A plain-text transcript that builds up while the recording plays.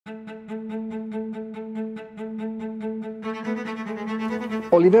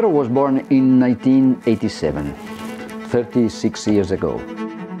Olivero was born in 1987, 36 years ago.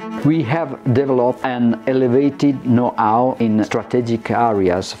 We have developed an elevated know-how in strategic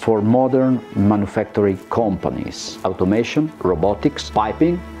areas for modern manufacturing companies: automation, robotics,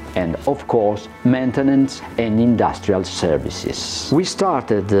 piping, and of course maintenance and industrial services. We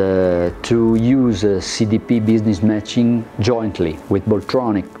started to use CDP business matching jointly with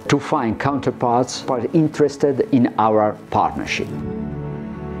Boltronic to find counterparts who are interested in our partnership.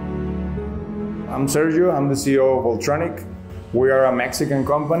 I'm Sergio, I'm the CEO of Boltronic. We are a Mexican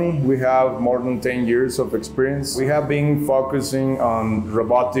company. We have more than 10 years of experience. We have been focusing on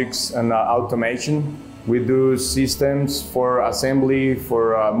robotics and automation. We do systems for assembly,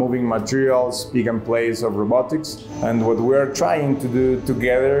 for moving materials, pick and place of robotics. And what we're trying to do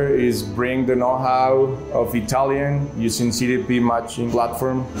together is bring the know-how of Italian using CDP matching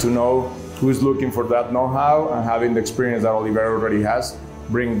platform to know who's looking for that know-how, and having the experience that Olivero already has,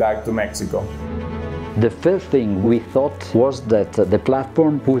 bring that to Mexico. The first thing we thought was that the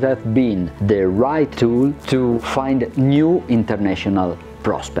platform would have been the right tool to find new international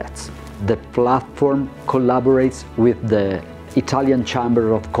prospects. The platform collaborates with the Italian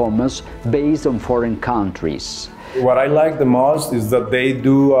Chamber of Commerce based on foreign countries. What I like the most is that they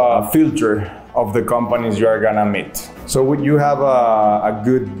do a filter of the companies you are gonna meet. So you have a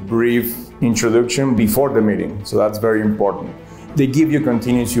good brief introduction before the meeting, so that's very important. They give you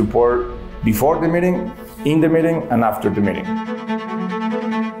continuous support before the meeting, in the meeting, and after the meeting.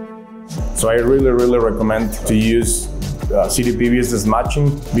 So I really recommend to use CDP Business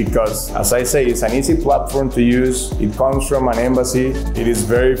Matching because, as I say, it's an easy platform to use. It comes from an embassy. It is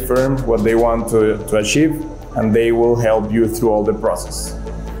very firm what they want to achieve, and they will help you through all the process.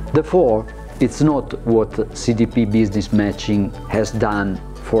 Therefore, it's not what CDP Business Matching has done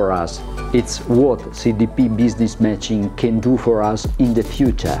for us. It's what CDP Business Matching can do for us in the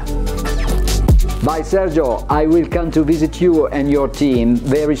future. Bye, Sergio. I will come to visit you and your team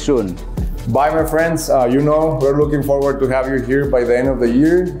very soon. Bye, my friends. You know, we're looking forward to have you here by the end of the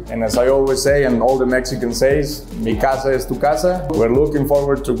year. And as I always say, and all the Mexicans say, mi casa es tu casa. We're looking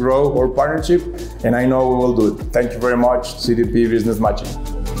forward to grow our partnership, and I know we will do it. Thank you very much, CDP Business Matching.